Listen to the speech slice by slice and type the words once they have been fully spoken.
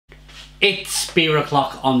It's beer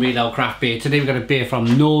o'clock on Real Ale Craft Beer. Today we've got a beer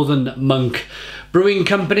from Northern Monk Brewing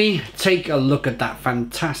Company. Take a look at that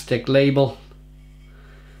fantastic label.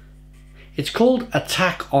 It's called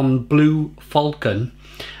Attack on Blue Falcon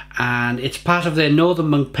and it's part of their Northern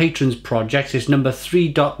Monk Patrons project. It's number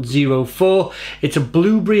 3.04. It's a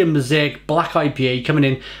blueberry and mosaic black IPA coming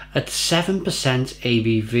in at 7%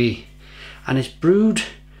 ABV. And it's brewed,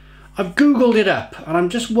 I've googled it up and I'm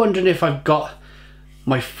just wondering if I've got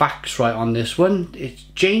my facts right on this one. It's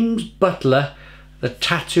James Butler, the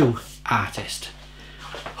tattoo artist.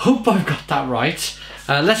 Hope I've got that right.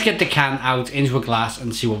 Let's get the can out into a glass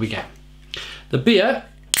and see what we get. The beer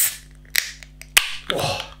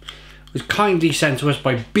was kindly sent to us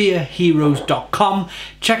by beerheroes.com.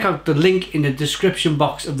 Check out the link in the description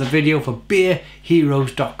box of the video for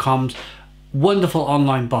beerheroes.com's wonderful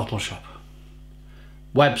online bottle shop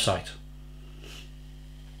website.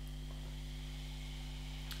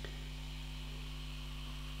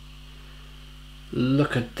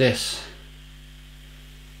 Look at this.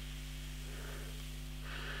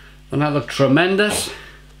 Doesn't that look tremendous?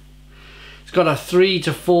 It's got a 3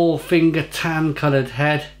 to 4 finger tan coloured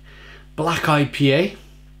head. Black IPA.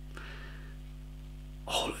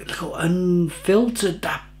 Oh, look how unfiltered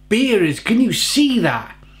that beer is. Can you see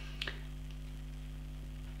that?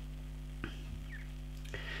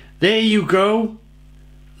 There you go.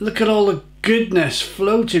 Look at all the goodness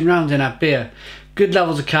floating around in that beer. Good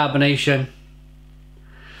levels of carbonation.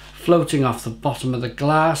 Floating off the bottom of the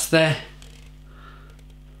glass there.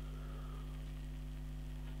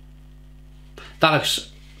 That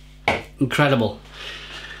looks incredible.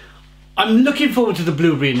 I'm looking forward to the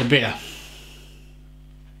blueberry in the beer.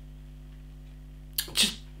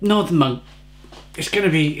 Just Northern Monk. It's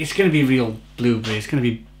gonna be real blueberry. It's gonna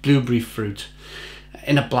be blueberry fruit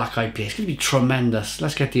in a black IPA. It's gonna be tremendous.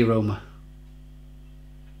 Let's get the aroma.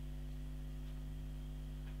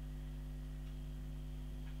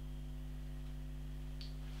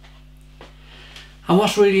 And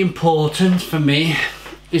what's really important for me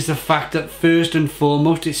is the fact that first and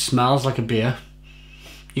foremost it smells like a beer.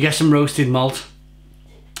 You get some roasted malt,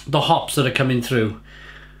 the hops that are coming through,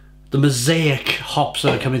 the Mosaic hops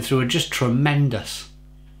that are coming through are just tremendous.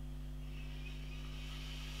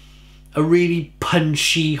 A really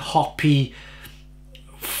punchy, hoppy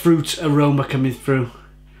fruit aroma coming through.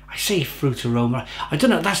 I say fruit aroma, I don't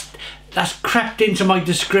know, that's crept into my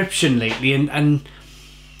description lately and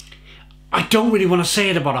I don't really want to say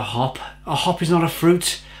it about a hop. A hop is not a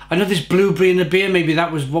fruit. I know there's blueberry in the beer, maybe that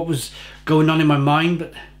was what was going on in my mind,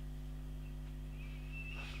 but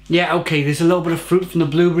yeah, okay, there's a little bit of fruit from the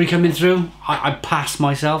blueberry coming through. I pass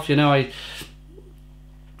myself, you know, I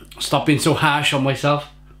stop being so harsh on myself.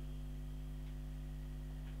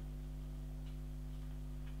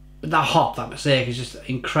 But that hop, that Mosaic is just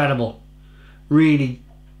incredible. Really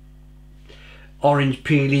orange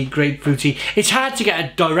peely, grapefruity. It's hard to get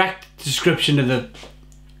a direct description of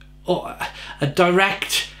a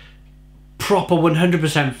direct proper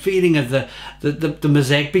 100% feeling of the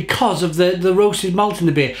Mosaic because of the roasted malt in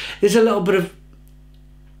the beer. There's a little bit of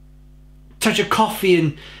touch of coffee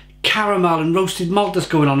and caramel and roasted malt that's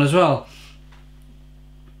going on as well.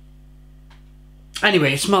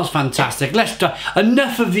 Anyway, it smells fantastic.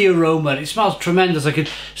 Enough of the aroma. It smells tremendous. I could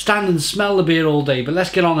stand and smell the beer all day, but let's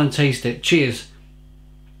get on and taste it. Cheers.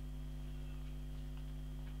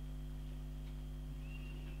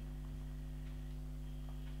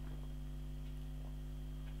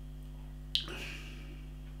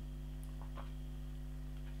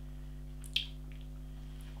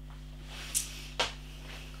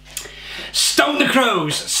 Stone the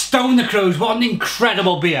Crows! Stone the Crows! What an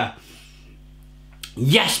incredible beer!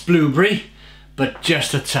 Yes, blueberry, but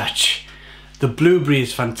just a touch. The blueberry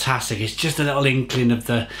is fantastic. It's just a little inkling of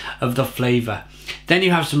the flavour. Then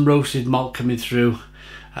you have some roasted malt coming through,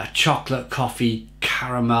 chocolate, coffee,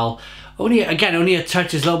 caramel. Only a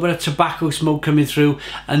touch. There's a little bit of tobacco smoke coming through,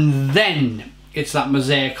 and then it's that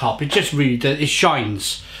Mosaic hop. It just really does. It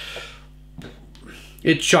shines.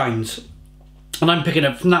 It shines. And I'm picking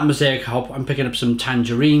up from that Mosaic hop. I'm picking up some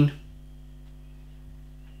tangerine.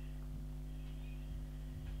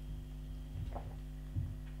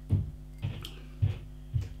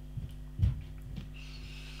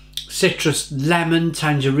 Citrus, lemon,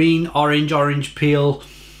 tangerine, orange peel,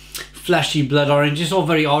 fleshy blood orange. It's all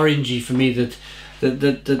very orangey for me.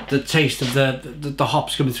 The taste of the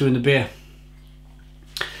hops coming through in the beer.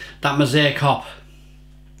 That Mosaic hop.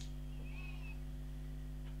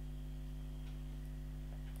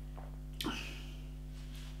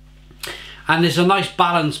 And there's a nice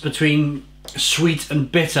balance between sweet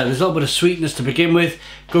and bitter. There's a little bit of sweetness to begin with,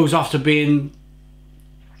 goes off to being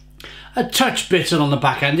a touch bitter on the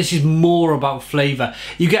back end. This is more about flavour.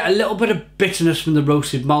 You get a little bit of bitterness from the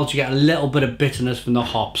roasted malt, you get a little bit of bitterness from the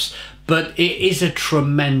hops, but it is a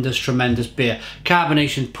tremendous, tremendous beer.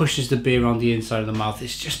 Carbonation pushes the beer on the inside of the mouth.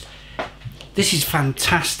 It's just, this is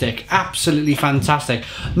fantastic, absolutely fantastic.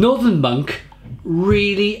 Northern Monk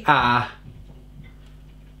really are,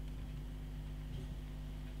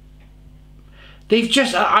 they've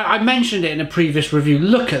just, I mentioned it in a previous review,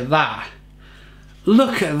 look at that.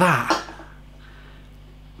 Look at that.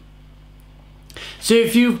 So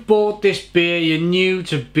if you've bought this beer, you're new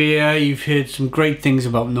to beer, you've heard some great things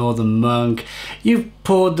about Northern Monk, you've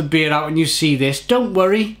poured the beer out and you see this, don't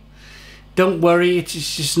worry. Don't worry, it's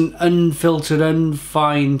just an unfiltered,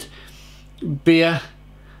 unfined beer.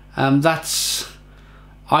 That's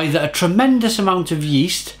either a tremendous amount of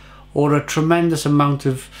yeast or a tremendous amount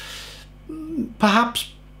of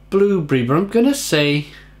perhaps blueberry, but I'm gonna say,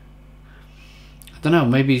 I don't know,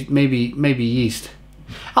 maybe yeast.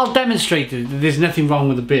 I'll demonstrate that there's nothing wrong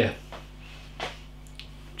with the beer.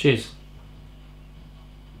 Cheers.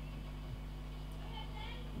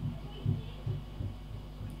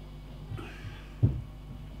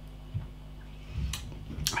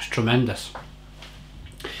 That's tremendous.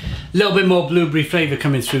 A little bit more blueberry flavour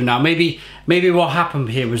coming through now. Maybe what happened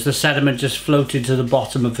here was the sediment just floated to the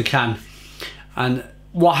bottom of the can, and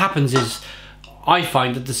what happens is I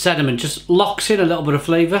find that the sediment just locks in a little bit of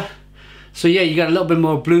flavour. So yeah, you get a little bit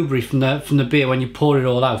more blueberry from the beer when you pour it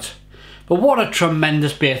all out. But what a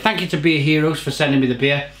tremendous beer. Thank you to Beer Heroes for sending me the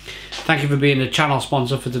beer. Thank you for being a channel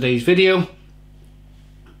sponsor for today's video.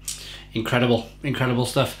 Incredible, incredible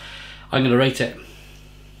stuff. I'm going to rate it.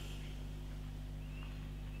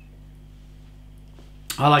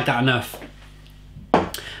 I like that enough.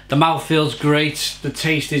 The mouth feels great. The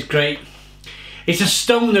taste is great. It's a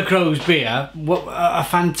Stone the Crows beer, a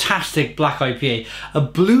fantastic black IPA, a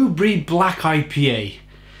blueberry black IPA.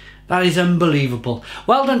 That is unbelievable.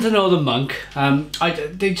 Well done to Northern Monk.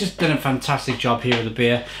 They just done a fantastic job here with the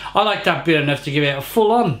beer. I like that beer enough to give it a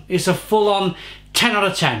full-on. It's a full-on 10 out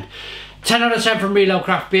of 10. 10 out of 10 from Real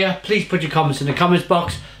Craft Beer. Please put your comments in the comments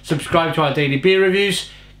box. Subscribe to our daily beer reviews.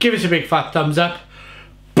 Give us a big fat thumbs up.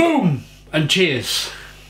 Boom! And cheers.